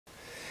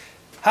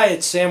Hi,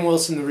 it's Sam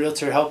Wilson, the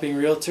Realtor helping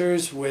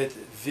Realtors, with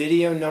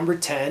video number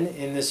 10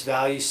 in this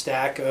value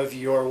stack of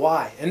your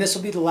why. And this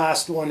will be the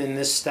last one in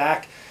this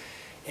stack,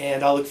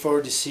 and I'll look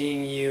forward to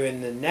seeing you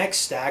in the next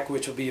stack,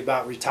 which will be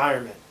about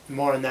retirement.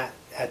 More on that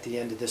at the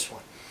end of this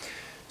one.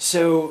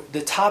 So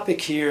the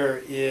topic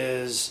here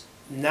is,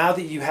 now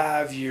that you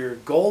have your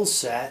goals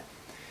set,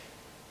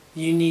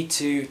 you need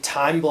to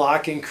time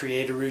block and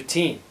create a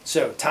routine.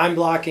 So time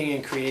blocking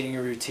and creating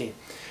a routine.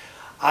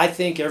 I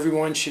think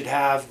everyone should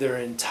have their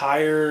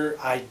entire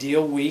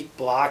ideal week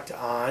blocked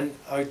on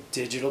a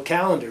digital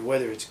calendar,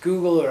 whether it's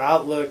Google or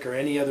Outlook or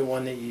any other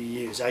one that you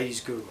use. I use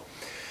Google.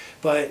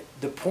 But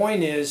the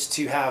point is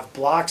to have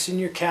blocks in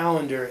your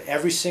calendar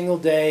every single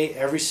day,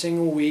 every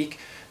single week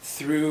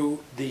through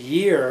the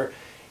year,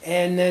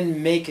 and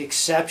then make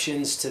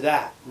exceptions to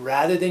that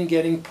rather than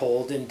getting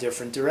pulled in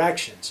different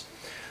directions.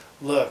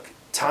 Look,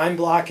 time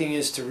blocking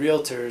is to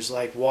realtors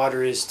like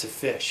water is to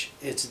fish.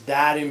 It's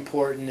that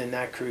important and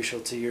that crucial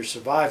to your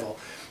survival.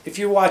 If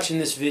you're watching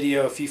this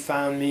video, if you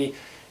found me,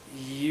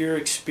 you're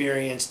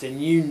experienced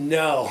and you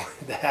know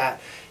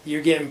that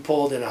you're getting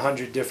pulled in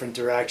 100 different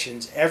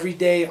directions every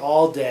day,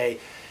 all day,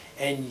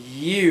 and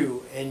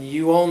you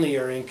only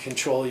are in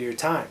control of your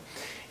time.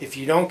 If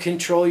you don't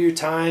control your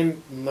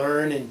time,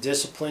 learn and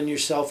discipline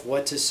yourself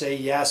what to say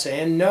yes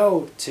and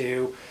no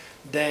to,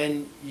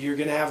 then you're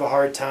going to have a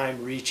hard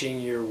time reaching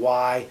your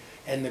why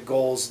and the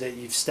goals that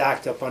you've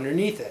stacked up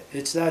underneath it.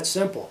 It's that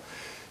simple.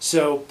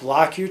 So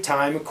block your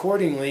time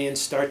accordingly and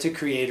start to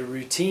create a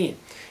routine.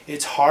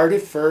 It's hard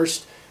at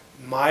first.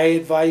 My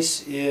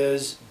advice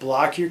is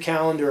block your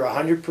calendar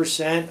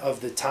 100%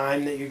 of the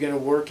time that you're going to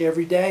work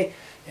every day.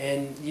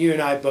 And you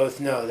and I both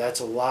know that's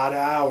a lot of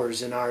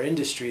hours in our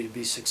industry to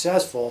be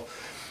successful.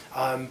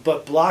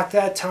 But block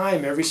that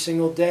time every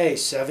single day,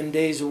 7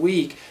 days a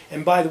week.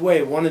 And by the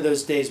way, one of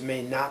those days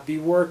may not be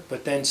work,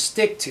 but then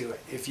stick to it.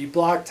 If you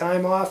block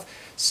time off,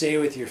 say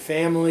with your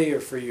family or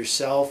for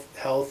yourself,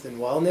 health and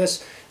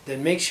wellness,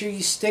 then make sure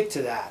you stick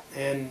to that.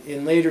 And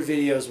in later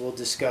videos, we'll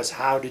discuss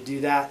how to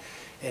do that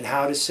and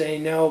how to say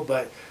no.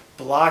 But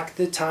block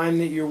the time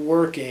that you're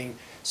working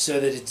so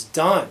that it's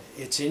done.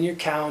 It's in your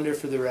calendar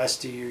for the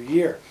rest of your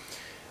year.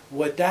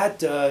 What that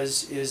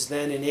does is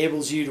then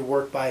enables you to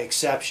work by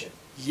exception.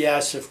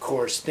 Yes, of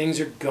course, things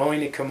are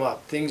going to come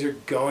up. Things are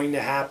going to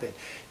happen.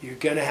 You're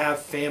going to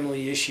have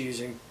family issues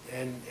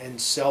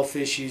and self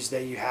issues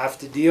that you have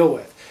to deal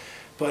with.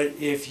 But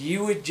if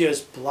you would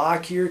just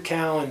block your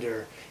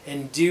calendar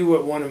and do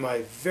what one of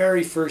my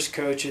very first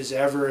coaches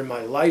ever in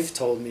my life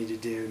told me to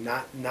do,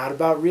 not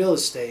about real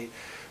estate,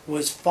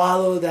 was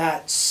follow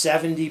that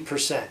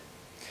 70%.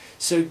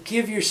 So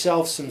give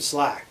yourself some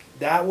slack.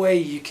 That way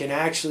you can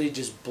actually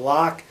just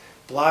block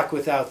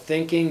without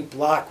thinking,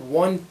 block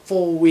one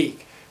full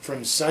week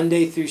from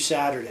Sunday through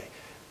Saturday.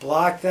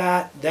 Block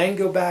that, then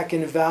go back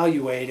and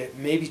evaluate it,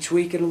 maybe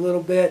tweak it a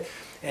little bit,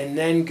 and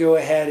then go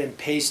ahead and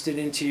paste it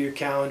into your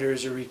calendar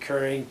as a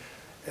recurring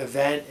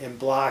event and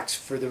blocks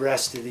for the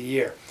rest of the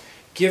year.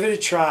 Give it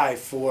a try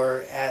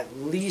for at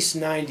least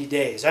 90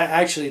 days.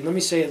 Actually, let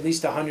me say at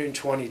least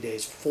 120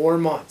 days, 4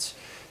 months.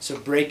 So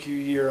break your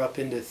year up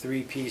into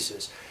 3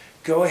 pieces.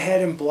 Go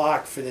ahead and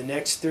block for the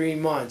next 3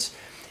 months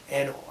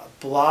and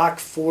block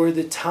for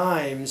the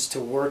times to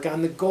work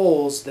on the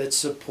goals that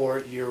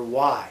support your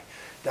why.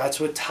 That's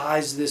what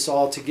ties this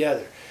all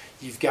together.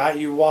 You've got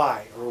your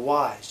why or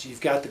whys.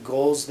 You've got the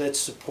goals that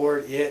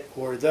support it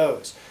or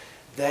those.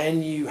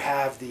 Then you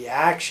have the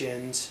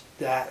actions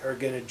that are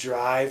going to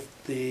drive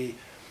the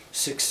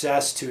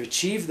success to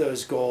achieve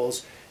those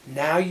goals.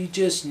 Now you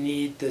just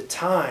need the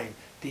time,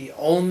 the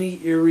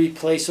only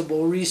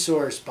irreplaceable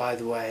resource, by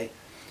the way,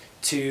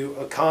 to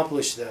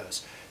accomplish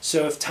those.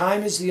 So if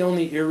time is the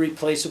only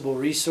irreplaceable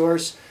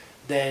resource,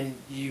 then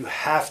you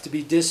have to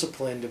be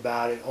disciplined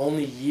about it.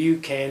 Only you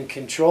can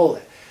control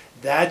it.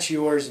 That's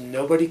yours.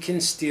 Nobody can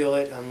steal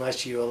it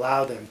unless you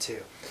allow them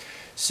to.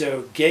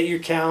 So get your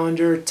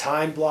calendar,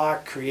 time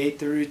block, create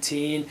the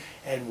routine,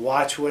 and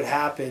watch what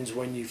happens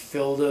when you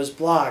fill those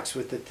blocks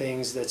with the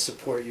things that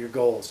support your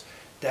goals,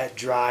 that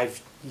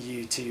drive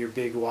you to your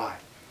big why.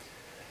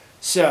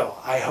 So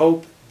I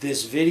hope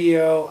this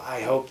video,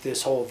 I hope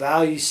this whole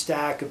value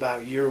stack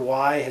about your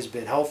why has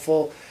been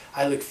helpful.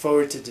 I look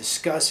forward to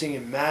discussing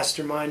and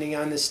masterminding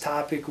on this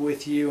topic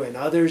with you and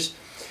others.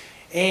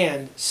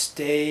 And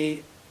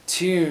stay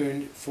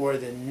tuned for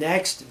the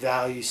next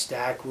value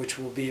stack, which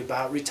will be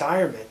about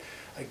retirement.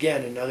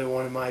 Again, another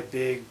one of my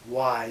big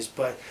whys,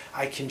 but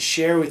I can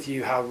share with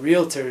you how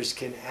realtors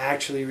can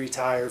actually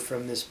retire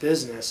from this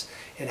business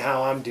and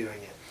how I'm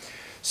doing it.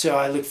 So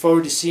I look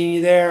forward to seeing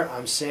you there.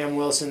 I'm Sam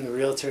Wilson, the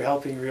Realtor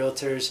helping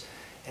Realtors,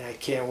 and I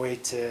can't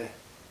wait to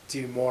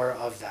do more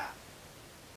of that.